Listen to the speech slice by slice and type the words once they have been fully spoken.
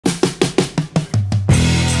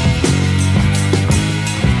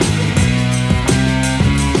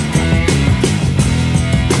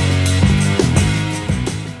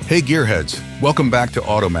Hey gearheads, welcome back to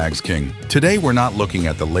AutomagzKing. Today we're not looking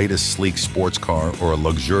at the latest sleek sports car or a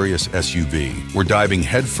luxurious SUV. We're diving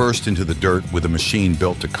headfirst into the dirt with a machine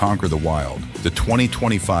built to conquer the wild, the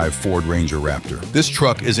 2025 Ford Ranger Raptor. This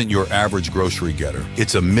truck isn't your average grocery getter.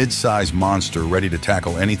 It's a mid-size monster ready to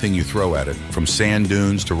tackle anything you throw at it, from sand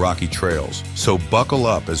dunes to rocky trails. So buckle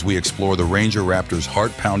up as we explore the Ranger Raptor's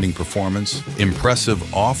heart-pounding performance,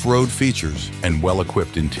 impressive off-road features, and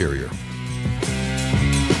well-equipped interior.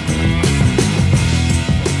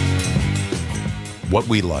 What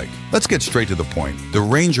we like. Let's get straight to the point. The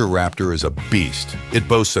Ranger Raptor is a beast. It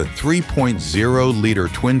boasts a 3.0-liter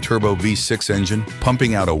twin-turbo V6 engine,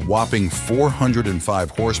 pumping out a whopping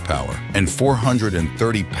 405 horsepower and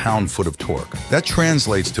 430 pound-foot of torque. That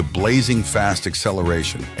translates to blazing fast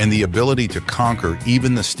acceleration and the ability to conquer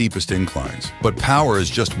even the steepest inclines. But power is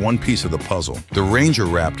just one piece of the puzzle. The Ranger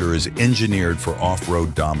Raptor is engineered for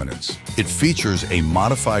off-road dominance. It features a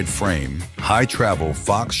modified frame, high-travel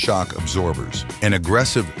Fox shock absorbers, and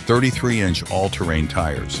aggressive 33-inch all-terrain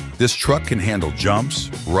tires. This truck can handle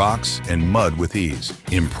jumps, rocks, and mud with ease.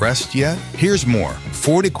 Impressed yet? Here's more.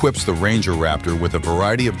 Ford equips the Ranger Raptor with a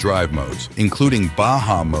variety of drive modes, including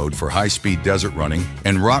Baja mode for high-speed desert running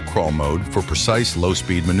and rock crawl mode for precise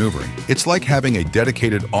low-speed maneuvering. It's like having a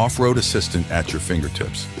dedicated off-road assistant at your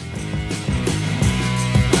fingertips.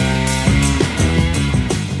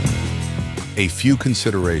 A few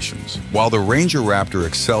considerations. While the Ranger Raptor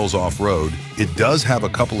excels off-road, it does have a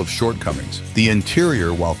couple of shortcomings. The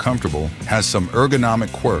interior, while comfortable, has some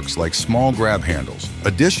ergonomic quirks like small grab handles.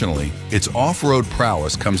 Additionally, its off-road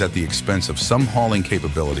prowess comes at the expense of some hauling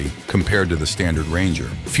capability compared to the standard Ranger.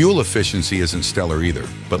 Fuel efficiency isn't stellar either,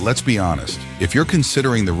 but let's be honest, if you're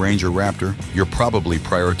considering the Ranger Raptor, you're probably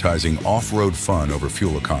prioritizing off-road fun over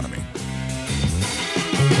fuel economy.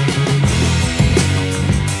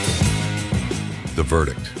 The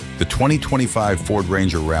verdict. The 2025 Ford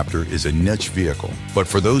Ranger Raptor is a niche vehicle, but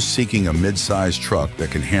for those seeking a mid-sized truck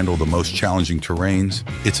that can handle the most challenging terrains,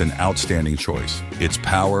 it's an outstanding choice. Its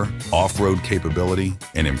power, off-road capability,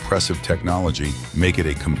 and impressive technology make it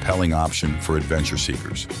a compelling option for adventure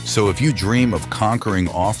seekers. So if you dream of conquering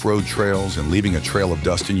off-road trails and leaving a trail of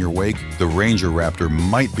dust in your wake, the Ranger Raptor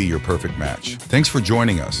might be your perfect match. Thanks for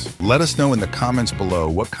joining us. Let us know in the comments below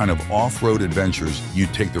what kind of off-road adventures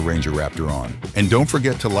you'd take the Ranger Raptor on. And don't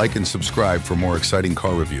forget to like and subscribe for more exciting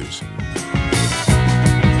car reviews.